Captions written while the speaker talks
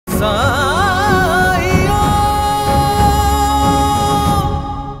तो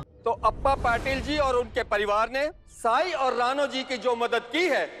अप्पा पाटिल जी और उनके परिवार ने साई और रानो जी की जो मदद की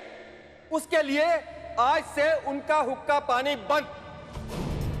है, उसके लिए आज से उनका हुक्का पानी बंद।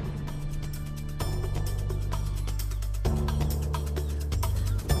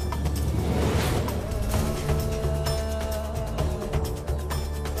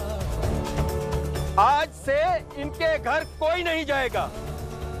 आज से इनके घर कोई नहीं जाएगा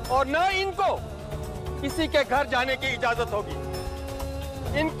और न इनको किसी के घर जाने की इजाजत होगी।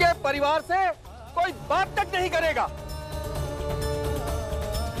 इनके परिवार से कोई बात तक नहीं करेगा।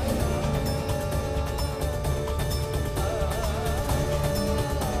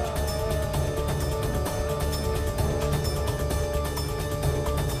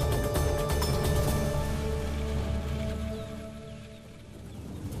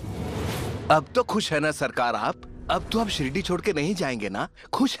 अब तो खुश है ना सरकार आप? अब तो आप शिरडी छोड़ के नहीं जाएंगे ना?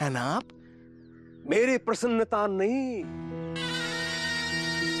 खुश है ना आप? मेरी प्रसन्नता नहीं,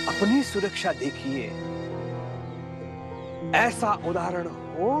 अपनी सुरक्षा देखिए। ऐसा उदाहरण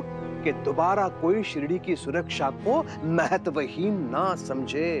हो कि दोबारा कोई शिरडी की सुरक्षा को महत्वहीन ना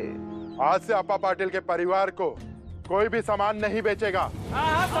समझे। आज से अप्पा पाटिल के परिवार को कोई भी सामान नहीं बेचेगा।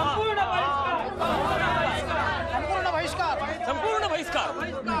 संपूर्ण बहिष्कार, संपूर्ण बहिष्कार।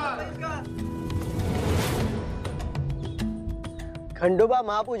 खंडोबा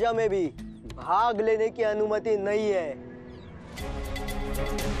महापूजा में भी भाग लेने की अनुमति नहीं है।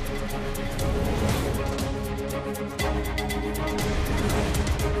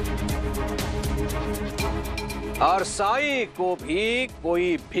 और साई को भी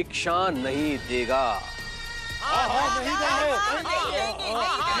कोई भिक्षा नहीं देगा।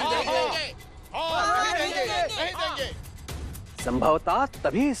 संभवतः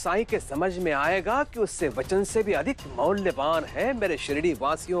तभी साई के समझ में आएगा कि उससे वचन से भी अधिक मौल्यवान है मेरे शिरडी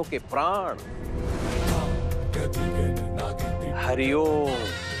वासियों के प्राण। हरिओम।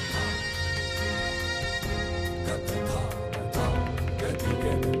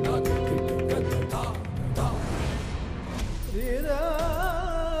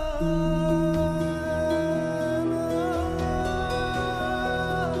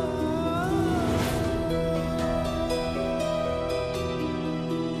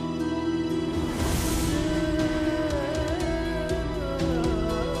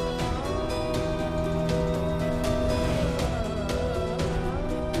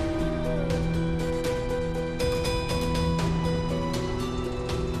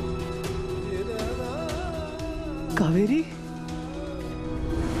 कावेरी,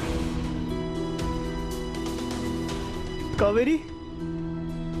 कावेरी,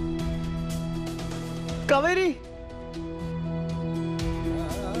 कावेरी।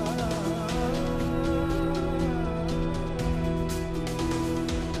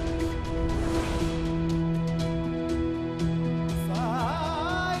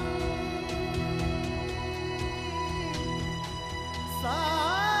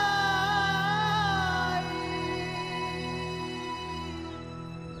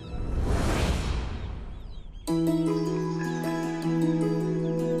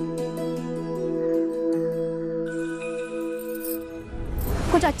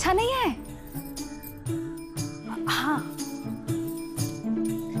 कुछ अच्छा नहीं है? हाँ,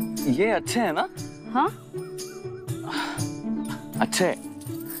 ये अच्छे हैं ना? हाँ, अच्छे हैं।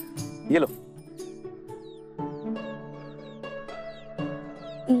 ये लो।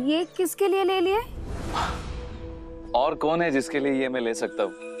 ये किसके लिए ले लिए? और कौन है जिसके लिए ये मैं ले सकता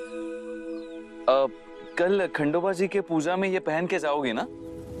हूँ? कल खंडोबा जी के पूजा में ये पहन के जाओगी ना?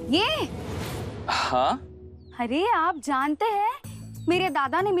 ये? हाँ। अरे आप जानते हैं, मेरे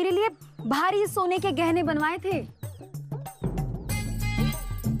दादा ने मेरे लिए भारी सोने के गहने बनवाए थे।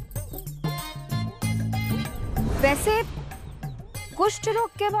 वैसे कुष्ठ रोग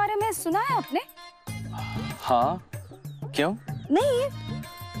के बारे में सुना है आपने? हाँ, क्यों?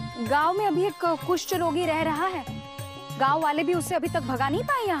 नहीं, गांव में अभी एक कुष्ठ रोगी रह रहा है। गांव वाले भी उसे अभी तक भगा नहीं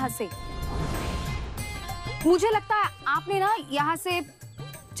पाए यहाँ से। मुझे लगता है आपने ना यहाँ से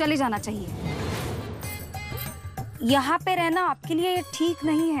चले जाना चाहिए। यहाँ पे रहना आपके लिए ठीक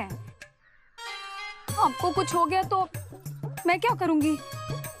नहीं है। आपको कुछ हो गया तो मैं क्या करूंगी,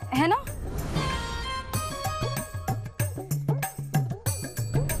 है ना?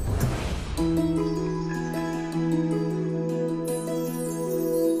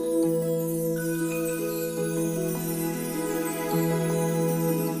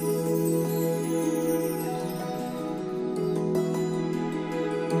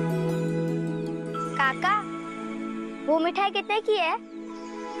 वो मिठाई कितने की है?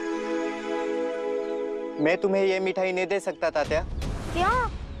 मैं तुम्हें ये मिठाई नहीं दे सकता तात्या। क्यों?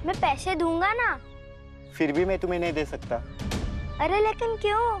 मैं पैसे दूंगा ना। फिर भी मैं तुम्हें नहीं दे सकता। अरे लेकिन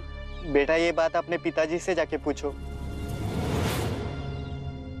क्यों? बेटा ये बात अपने पिताजी से जाके पूछो।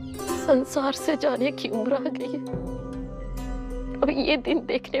 संसार से जाने की उम्र आ गई है, अब ये दिन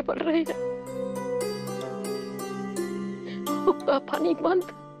देखने पड़ रहे हैं। हुक्का पानी बंद,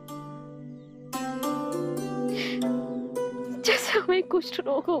 जैसे हमें कुष्ठ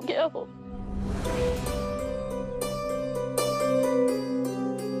रोग हो गया हो।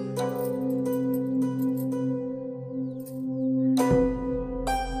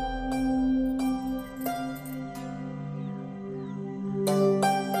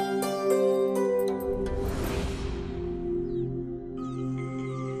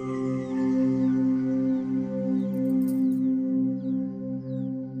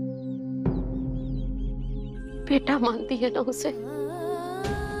 बेटा मानती है ना उसे।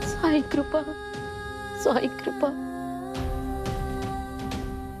 साई कृपा, साई कृपा,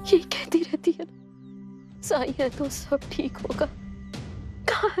 ये कहती रहती है ना, साई है तो सब ठीक होगा।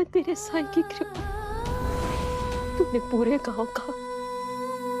 कहाँ है तेरे साई की कृपा? तूने पूरे गांव का,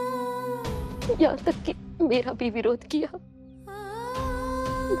 यहाँ तक कि मेरा भी विरोध किया।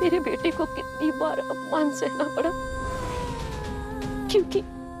 मेरे बेटे को कितनी बार अपमान सहना पड़ा, क्योंकि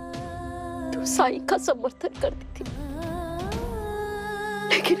तू साई का समर्थन करती थी।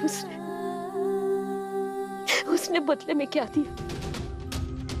 लेकिन उसने बदले में क्या दिया?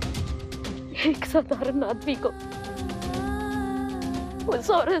 एक साधारण आदमी को उस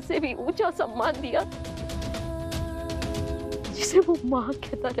औरत से भी ऊंचा सम्मान दिया जिसे वो मां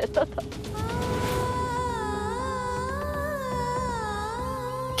कहता रहता था।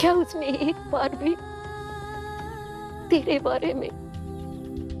 क्या उसने एक बार भी तेरे बारे में,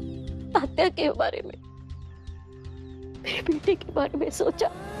 तात्या के बारे में, मेरे बेटे के बारे में सोचा?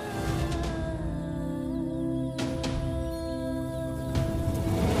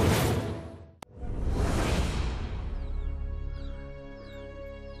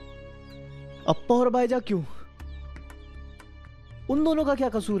 अप्पा और भाईजा क्यों? उन दोनों का क्या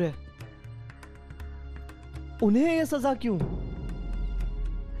कसूर है? उन्हें ये सजा क्यों?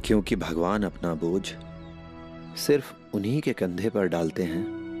 क्योंकि भगवान अपना बोझ सिर्फ उन्हीं के कंधे पर डालते हैं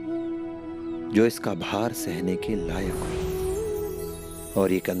जो इसका भार सहने के लायक हो।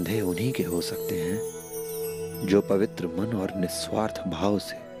 और ये कंधे उन्हीं के हो सकते हैं जो पवित्र मन और निस्वार्थ भाव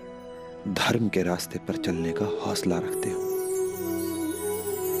से धर्म के रास्ते पर चलने का हौसला रखते हो।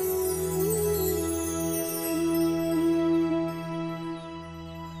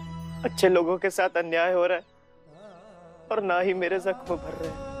 अच्छे लोगों के साथ अन्याय हो रहा है और ना ही मेरे जख्म भर रहे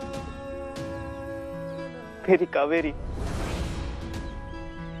हैं। मेरी कावेरी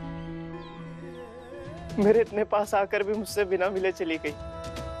मेरे इतने पास आकर भी मुझसे बिना मिले चली गई।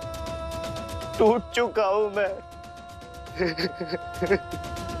 टूट चुका हूं मैं।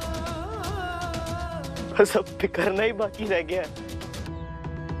 बस अब बिखरना ही बाकी रह गया।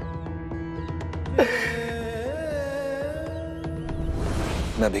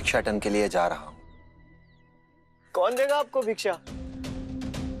 मैं भिक्षाटन के लिए जा रहा हूं। कौन देगा आपको भिक्षा?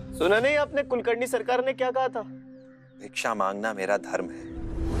 सुना नहीं आपने कुलकर्णी सरकार ने क्या कहा था? भिक्षा मांगना मेरा धर्म है,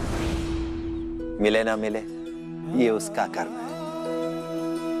 मिले ना मिले ये उसका कर्म है।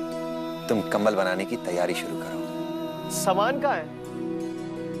 तुम कंबल बनाने की तैयारी शुरू करो। सामान कहाँ है?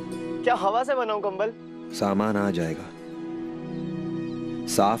 क्या हवा से बनाऊं कंबल? सामान आ जाएगा।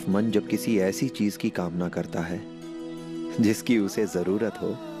 साफ मन जब किसी ऐसी चीज की कामना करता है जिसकी उसे जरूरत हो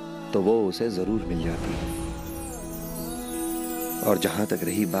तो वो उसे जरूर मिल जाती है। और जहां तक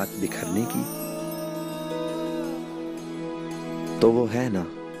रही बात बिखरने की, तो वो है ना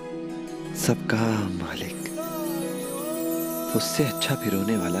सबका मालिक। उससे अच्छा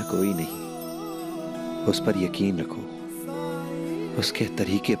फिरोने वाला कोई नहीं। उस पर यकीन रखो, उसके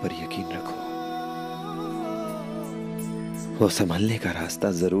तरीके पर यकीन रखो। वो संभलने का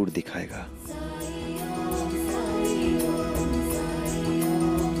रास्ता जरूर दिखाएगा।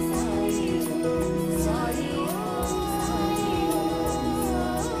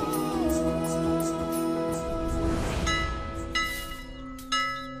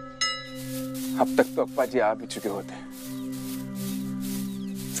 अब तक तो अप्पा जी आ भी चुके होते,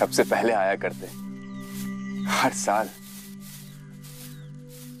 सबसे पहले आया करते। हर साल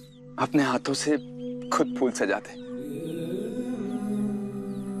अपने हाथों से खुद फूल सजाते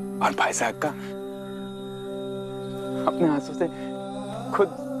और भाई साहब का अपने हाथों से खुद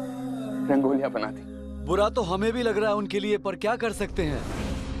रंगोलियां बनाती। बुरा तो हमें भी लग रहा है उनके लिए, पर क्या कर सकते हैं?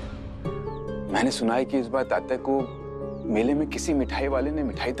 मैंने सुना है कि इस बार तात्या को मेले में किसी मिठाई वाले ने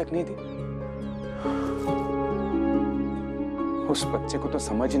मिठाई तक नहीं दी। उस बच्चे को तो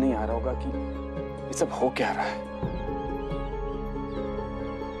समझ ही नहीं आ रहा होगा कि ये सब हो क्या रहा है।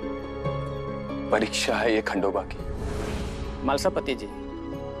 परीक्षा है ये खंडोबा की। मलसापति जी,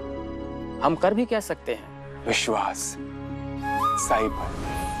 हम कर भी कह सकते हैं। विश्वास साई पर।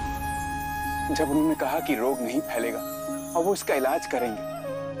 जब उन्होंने कहा कि रोग नहीं फैलेगा और वो इसका इलाज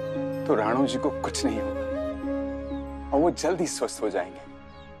करेंगे, तो राणो जी को कुछ नहीं होगा और वो जल्दी स्वस्थ हो जाएंगे।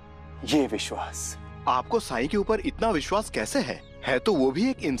 ये विश्वास। आपको साई के ऊपर इतना विश्वास कैसे है तो वो भी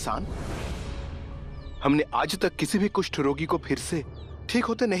एक इंसान। हमने आज तक किसी भी कुष्ठ रोगी को फिर से ठीक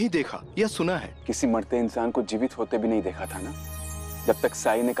होते नहीं देखा या सुना है। किसी मरते इंसान को जीवित होते भी नहीं देखा था ना, जब तक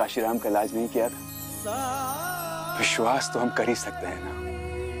साई ने काशीराम का इलाज नहीं किया था। विश्वास तो हम कर ही सकते हैं ना।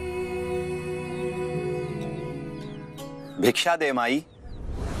 भिक्षा दे माई।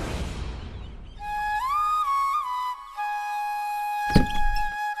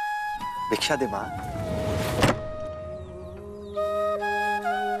 भिक्षा दे मां।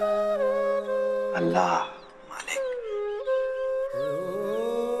 अल्लाह मालिक।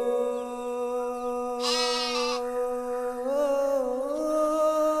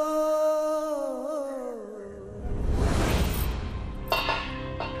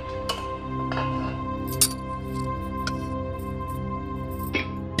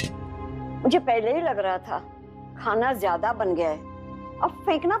 मुझे पहले ही लग रहा था खाना ज्यादा बन गया है, अब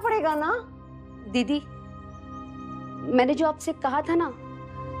फेंकना पड़ेगा ना। दीदी, मैंने जो आपसे कहा था ना,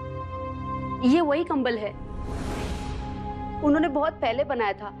 ये वही कंबल है। उन्होंने बहुत पहले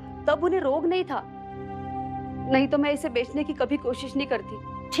बनाया था, तब उन्हें रोग नहीं था, नहीं तो मैं इसे बेचने की कभी कोशिश नहीं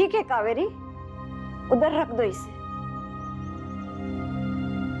करती। ठीक है कावेरी, उधर रख दो इसे।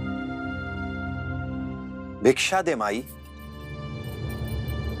 भिक्षा दे माई।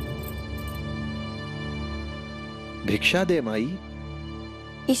 भिक्षा दे माई।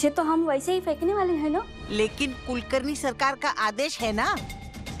 इसे तो हम वैसे ही फेंकने वाले हैं ना। लेकिन कुलकर्णी सरकार का आदेश है ना,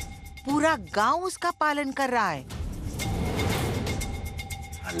 पूरा गांव उसका पालन कर रहा है।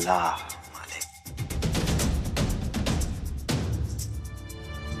 अल्लाह मालिक।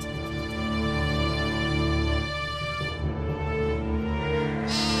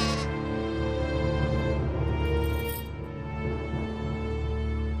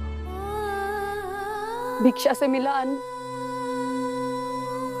 भिक्षा से मिला अन्न,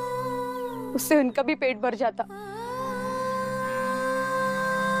 उससे उनका भी पेट भर जाता।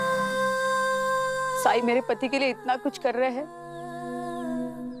 साई मेरे पति के लिए इतना कुछ कर रहे हैं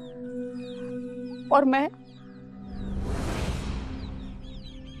और मैं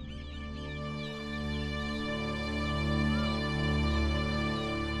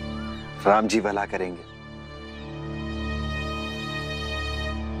राम जी भला करेंगे।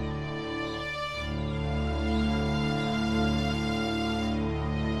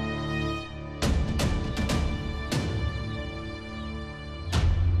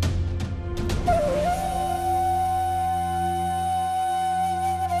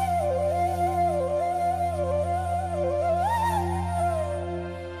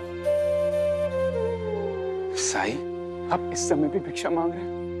 साई, आप इस समय भी भिक्षा मांग रहे हैं?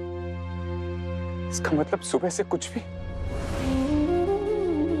 इसका मतलब सुबह से कुछ भी?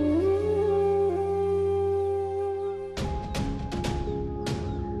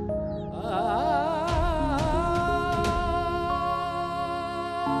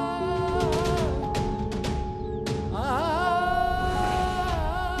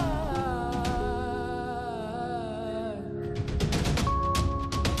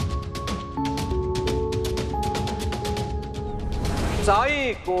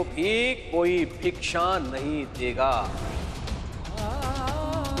 साई को भी कोई भिक्षा नहीं देगा।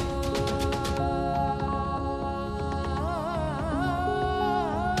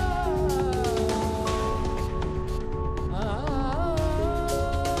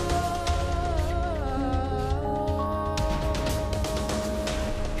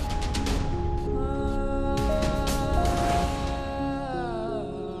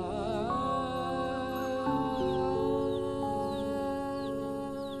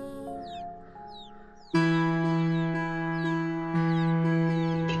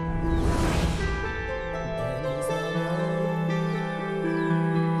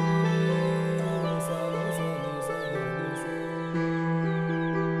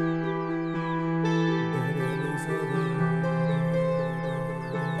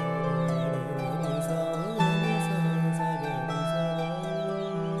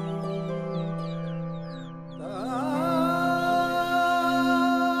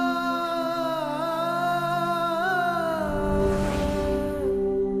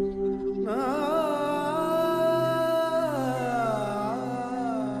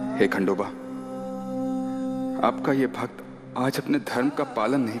 हे खंडोबा, आपका ये भक्त आज अपने धर्म का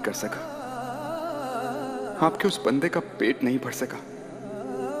पालन नहीं कर सका, आपके उस बंदे का पेट नहीं भर सका,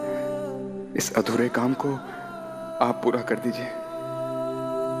 इस अधूरे काम को आप पूरा कर दीजिए।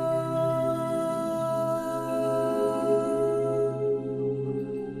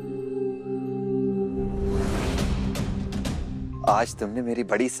 आज तुमने मेरी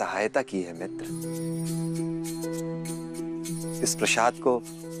बड़ी सहायता की है मित्र। इस प्रसाद को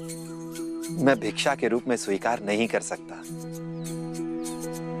मैं भिक्षा के रूप में स्वीकार नहीं कर सकता।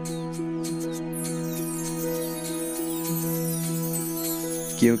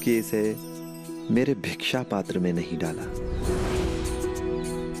 क्योंकि इसे मेरे भिक्षा पात्र में नहीं डाला,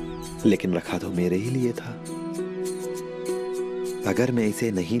 लेकिन रखा तो मेरे ही लिए था। अगर मैं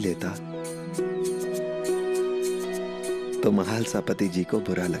इसे नहीं लेता तो महालसा पति जी को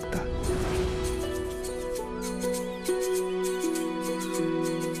बुरा लगता।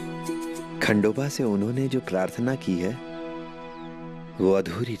 खंडोबा से उन्होंने जो प्रार्थना की है वो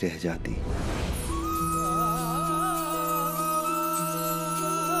अधूरी रह जाती।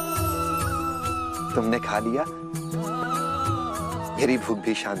 तुमने खा लिया, मेरी भूख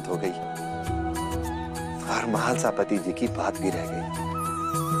भी शांत हो गई और महालसा पति जी की बात भी रह गई।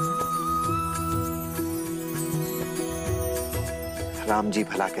 राम जी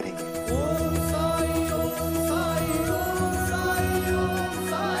भला करेंगे।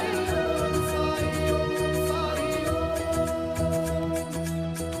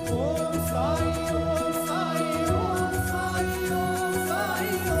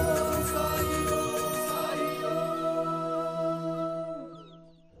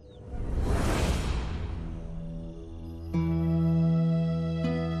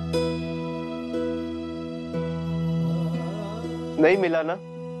 नहीं मिला ना?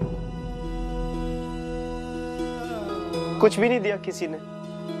 कुछ भी नहीं दिया किसी ने।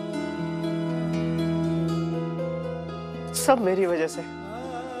 सब मेरी वजह से।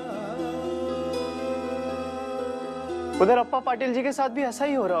 उधर अप्पा पाटिल जी के साथ भी ऐसा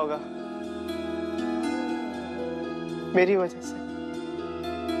ही हो रहा होगा, मेरी वजह से।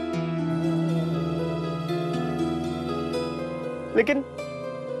 लेकिन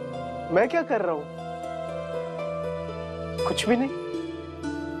मैं क्या कर रहा हूं? कुछ भी नहीं,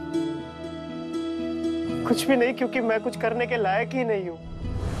 कुछ भी नहीं, क्योंकि मैं कुछ करने के लायक ही नहीं हूं।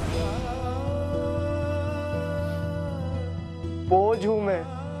 बोझ हूं मैं,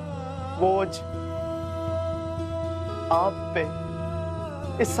 बोझ आप पे,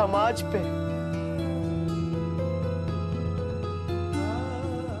 इस समाज पे।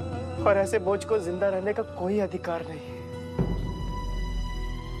 और ऐसे बोझ को जिंदा रहने का कोई अधिकार नहीं है।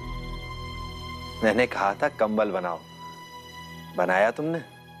 मैंने कहा था कंबल बनाओ, बनाया तुमने?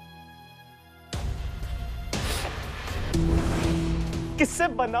 किससे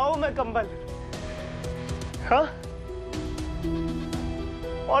बनाऊं मैं कंबल? हाँ?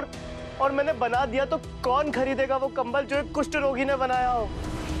 और मैंने बना दिया तो कौन खरीदेगा वो कंबल जो एक कुष्ठ रोगी ने बनाया हो?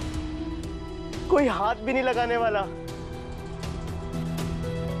 कोई हाथ भी नहीं लगाने वाला।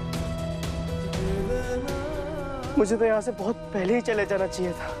 मुझे तो यहां से बहुत पहले ही चले जाना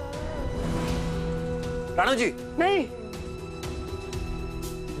चाहिए था। राणो जी, नहीं,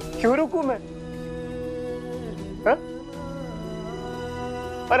 क्यों रुकूं मैं? हा?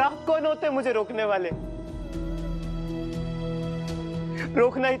 और आप कौन होते मुझे रोकने वाले?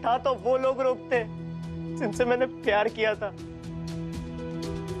 रोकना ही था तो वो लोग रोकते जिनसे मैंने प्यार किया था।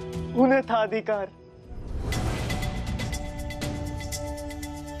 उन्हें था अधिकार।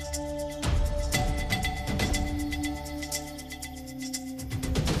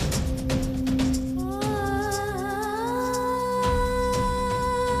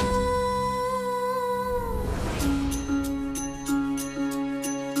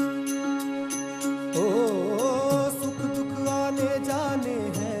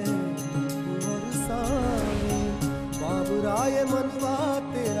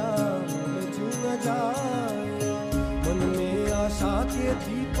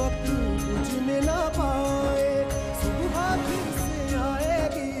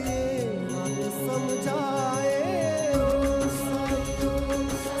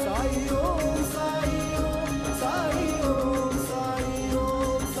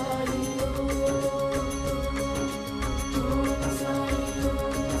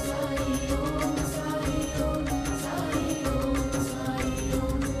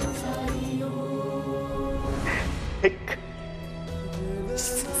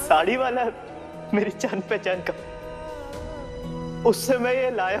 साड़ी वाला मेरी जान पहचान का, उससे मैं ये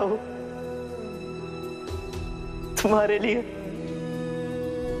लाया हूं तुम्हारे लिए।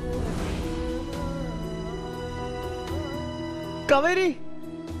 कावेरी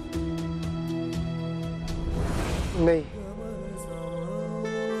नहीं,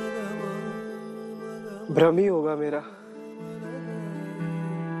 भ्रम ही होगा मेरा।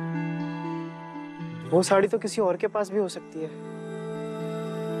 वो साड़ी तो किसी और के पास भी हो सकती है।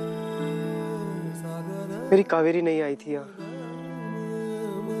 मेरी कावेरी नहीं आई थी यहाँ।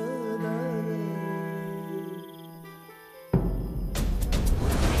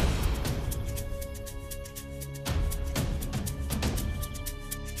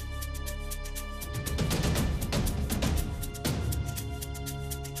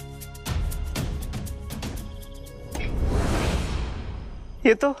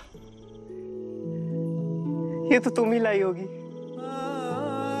 ये तो तुम ही लाई होगी।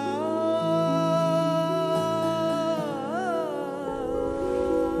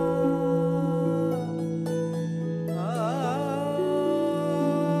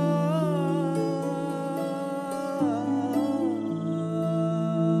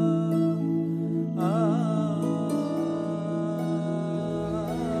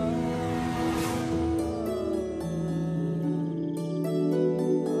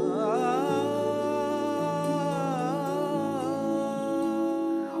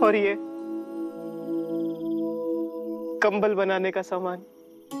 और ये कंबल बनाने का सामान,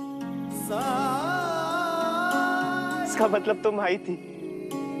 इसका मतलब तुम आई थी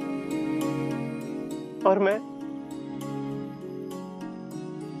और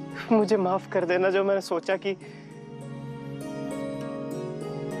मुझे माफ कर देना जो मैंने सोचा कि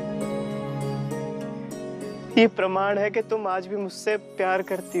ये प्रमाण है कि तुम आज भी मुझसे प्यार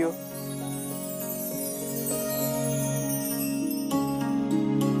करती हो।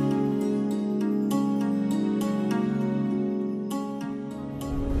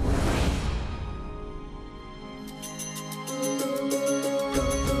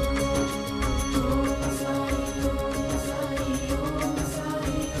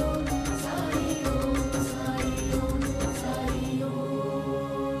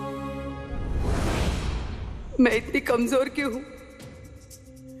 मैं इतनी कमजोर क्यों हूं?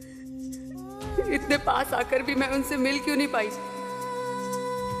 इतने पास आकर भी मैं उनसे मिल क्यों नहीं पाई?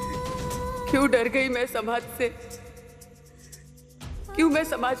 क्यों डर गई मैं समाज से? क्यों मैं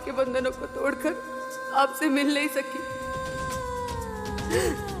समाज के बंधनों को तोड़कर आपसे मिल नहीं सकी?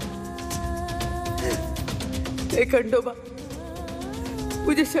 हे खंडोबा,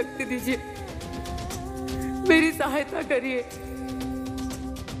 मुझे शक्ति दीजिए, मेरी सहायता करिए।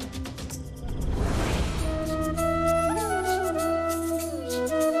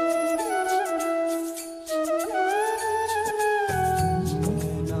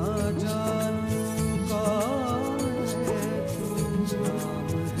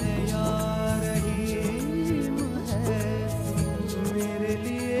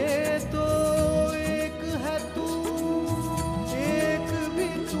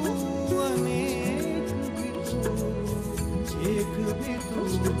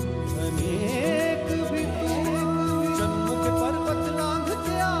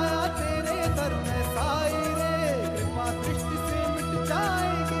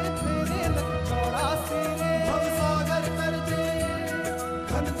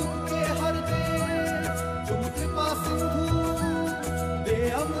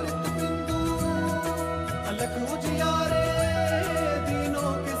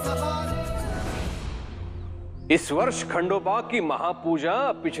 इस वर्ष खंडोबा की महापूजा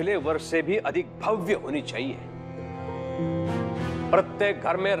पिछले वर्ष से भी अधिक भव्य होनी चाहिए। प्रत्येक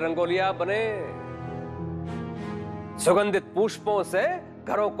घर में रंगोलियां बने, सुगंधित पुष्पों से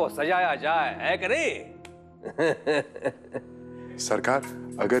घरों को सजाया जाए, है कि नहीं? सरकार,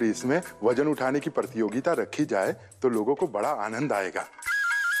 अगर इसमें वजन उठाने की प्रतियोगिता रखी जाए तो लोगों को बड़ा आनंद आएगा,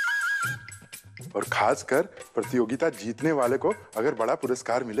 और खासकर प्रतियोगिता जीतने वाले को अगर बड़ा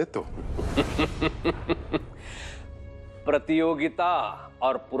पुरस्कार मिले तो। प्रतियोगिता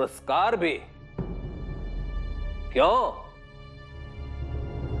और पुरस्कार भी? क्यों?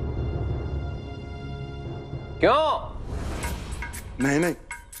 क्यों? नहीं नहीं,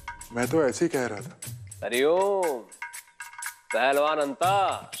 मैं तो ऐसे ही कह रहा था। हरिओम पहलवान अंता,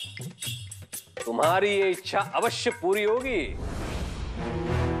 तुम्हारी ये इच्छा अवश्य पूरी होगी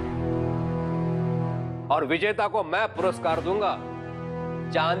और विजेता को मैं पुरस्कार दूंगा,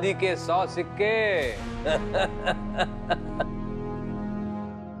 चांदी के 100 सिक्के।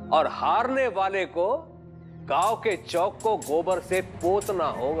 और हारने वाले को गांव के चौक को गोबर से पोतना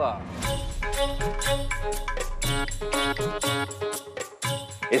होगा।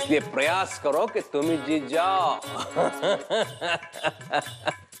 इसलिए प्रयास करो कि तुम ही जीत जाओ।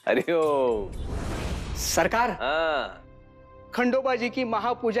 हरिओम। सरकार, हाँ, खंडोबा जी की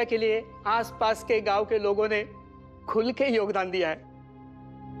महापूजा के लिए आसपास के गांव के लोगों ने खुल के योगदान दिया है।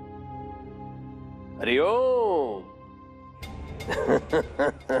 हरिओम।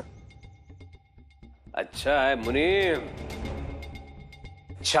 अच्छा है मुनीम,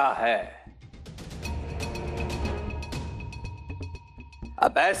 अच्छा है।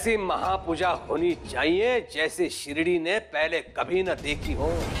 अब ऐसी महापूजा होनी चाहिए जैसे शिरडी ने पहले कभी न देखी हो।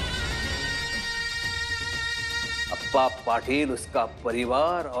 अप्पा पाटिल, उसका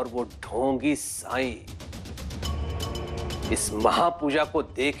परिवार और वो ढोंगी साई इस महापूजा को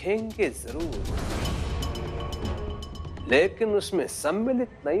देखेंगे जरूर, लेकिन उसमें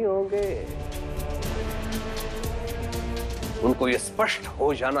सम्मिलित नहीं होंगे। उनको यह स्पष्ट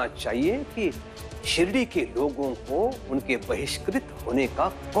हो जाना चाहिए कि शिरडी के लोगों को उनके बहिष्कृत होने का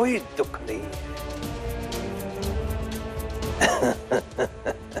कोई दुख नहीं है।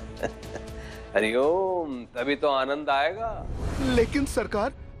 हरिओम, तभी तो आनंद आएगा। लेकिन सरकार,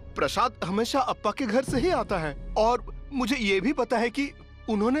 प्रसाद हमेशा अप्पा के घर से ही आता है और मुझे ये भी पता है कि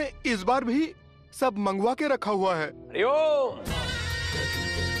उन्होंने इस बार भी सब मंगवा के रखा हुआ है। हरिओम।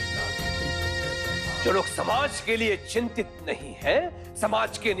 जो लोग समाज के लिए चिंतित नहीं हैं,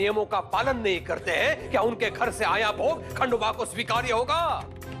 समाज के नियमों का पालन नहीं करते हैं, क्या उनके घर से आया भोग खंडोबा को स्वीकार्य होगा?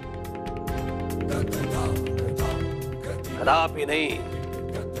 कदापि नहीं।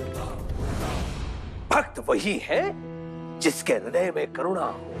 भक्त वही है जिसके हृदय में करुणा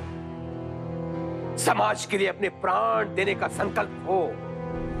हो, समाज के लिए अपने प्राण देने का संकल्प हो,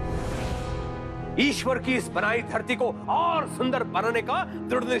 ईश्वर की इस बनाई धरती को और सुंदर बनाने का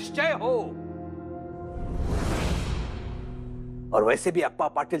दृढ़ निश्चय हो। और वैसे भी अप्पा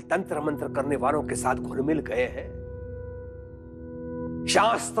पाटिल तंत्र मंत्र करने वालों के साथ घुल मिल गए हैं।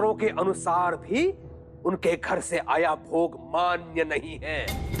 शास्त्रों के अनुसार भी उनके घर से आया भोग मान्य नहीं है।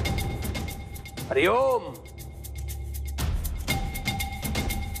 हरिओम।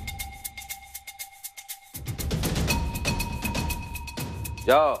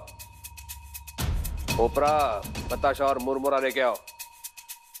 जाओ, ओपरा, बताशा और मुरमुरा लेके आओ।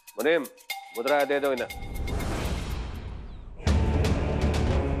 मुनीम, मुद्रा दे दो इन्हें।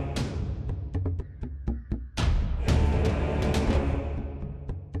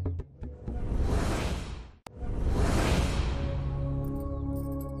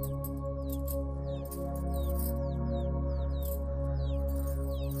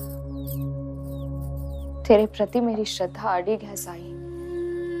 तेरे प्रति मेरी श्रद्धा अडिग है साईं,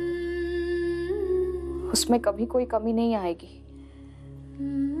 उसमें कभी कोई कमी नहीं आएगी।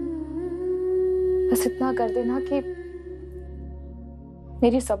 बस इतना कर देना कि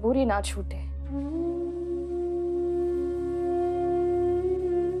मेरी सबूरी ना छूटे।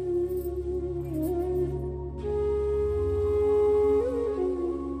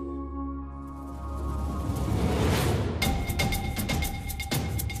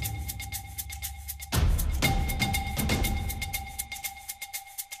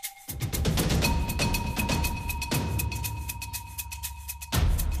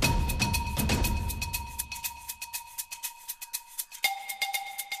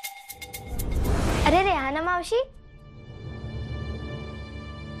 अरे रेहाना मौसी,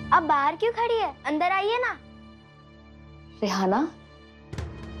 अब बाहर क्यों खड़ी है? अंदर आइए ना। रेहाना,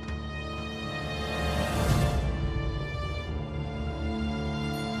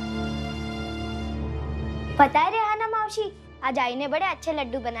 पता है रेहाना मौसी, आज आई ने बड़े अच्छे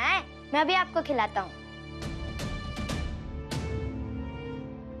लड्डू बनाए हैं, मैं भी आपको खिलाता हूँ।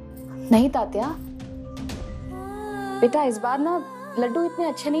 नहीं तात्या, बेटा इस बार ना लड्डू इतने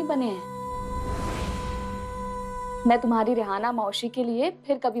अच्छे नहीं बने हैं। मैं तुम्हारी रेहाना मौसी के लिए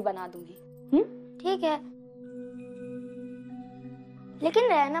फिर कभी बना दूंगी। ठीक है, लेकिन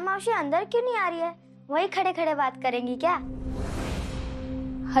रेहाना मौसी अंदर क्यों नहीं आ रही है? वही खड़े खड़े बात करेंगी क्या?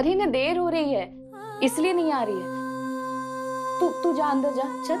 हरी ने देर हो रही है इसलिए नहीं आ रही है। तू जा अंदर जा,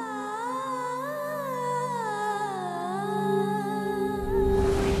 चल।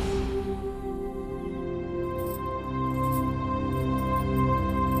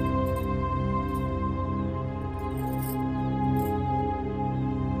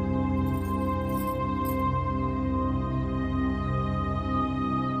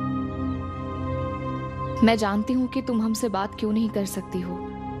 मैं जानती हूँ कि तुम हमसे बात क्यों नहीं कर सकती हो।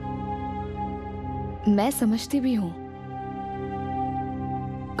 मैं समझती भी हूँ,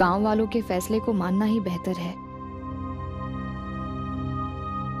 गांव वालों के फैसले को मानना ही बेहतर है।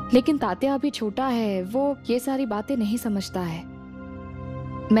 लेकिन तात्या अभी छोटा है, वो ये सारी बातें नहीं समझता है।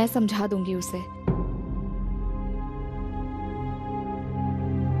 मैं समझा दूंगी उसे।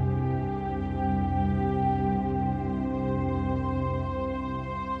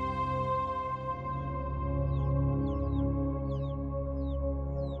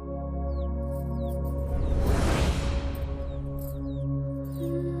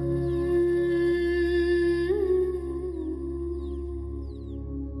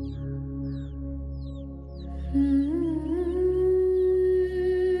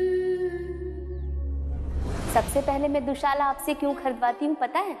 सबसे पहले मैं दुशाला आपसे क्यों खरीदवाती हूँ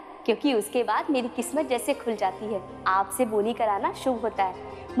पता है? क्योंकि उसके बाद मेरी किस्मत जैसे खुल जाती है। आपसे बोनी कराना शुभ होता है,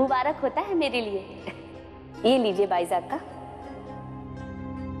 मुबारक होता है मेरे लिए। ये लीजिए भाईजान का।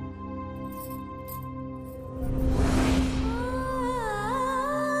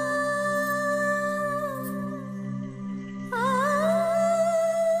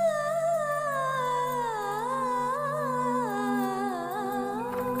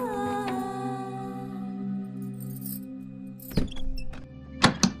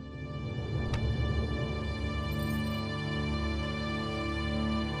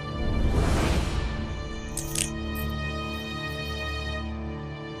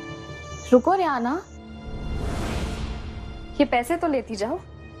 रुको रियाना, ये पैसे तो लेती जाओ।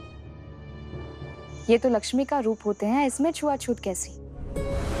 ये तो लक्ष्मी का रूप होते हैं, इसमें छुआछूत कैसी?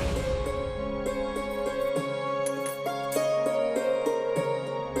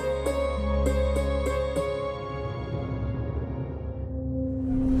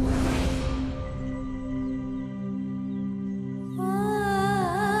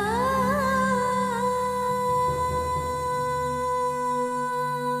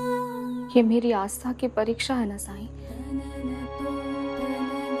 ये मेरी आस्था की परीक्षा है ना साईं,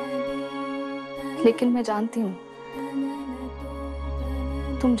 लेकिन मैं जानती हूँ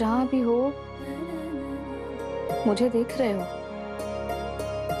तुम जहां भी हो मुझे देख रहे हो।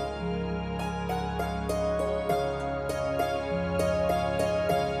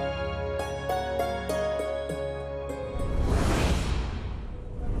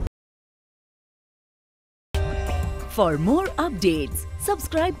 For more updates,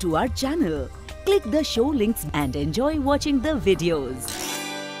 subscribe to our channel, click the show links and enjoy watching the videos.